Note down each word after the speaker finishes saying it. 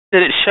that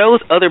it shows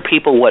other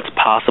people what's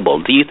possible.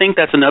 Do you think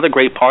that's another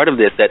great part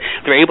of this, that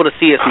they're able to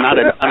see it's not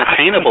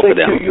unattainable for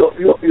them?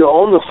 You're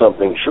on to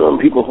something, showing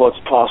people what's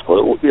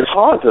possible. It's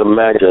hard to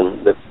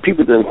imagine that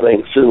people didn't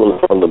think sitting in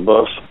front of the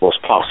bus was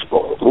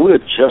possible. We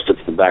adjusted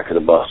to the back of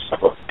the bus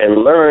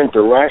and learned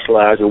to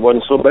rationalize it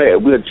wasn't so bad.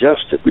 We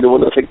adjusted. We didn't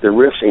want to take the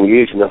risk,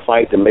 engage in the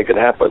fight to make it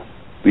happen.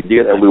 We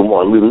did, and we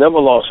won. We've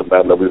never lost a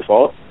battle that we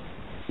fought.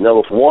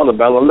 Never won a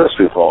battle unless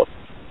we fought.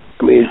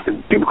 I mean,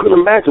 people couldn't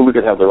imagine we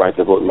could have the right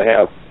to vote and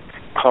have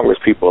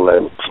Congress people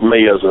and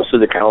mayors and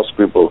city council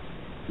people,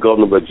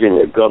 Governor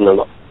Virginia,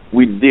 Governor.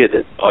 We did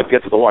it. Or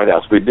get to the White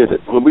House, we did it.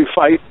 When we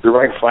fight the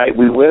right fight,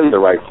 we win the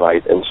right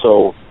fight. And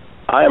so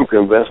I am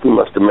convinced we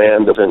must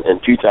demand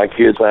and teach our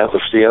kids class of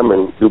STEM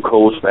and do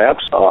codes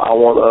maps. I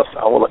want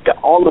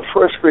all the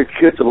first grade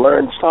kids to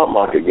learn the stock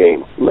market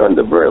game, learn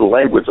the very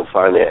language of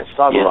finance,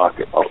 stock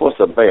market. What's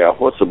a bear?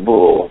 What's a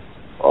bull?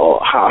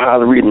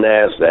 How to read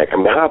NASDAQ. I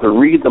mean, how to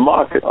read the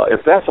market.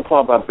 If that's a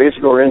part of our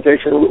basic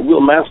orientation, we'll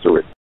master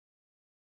it.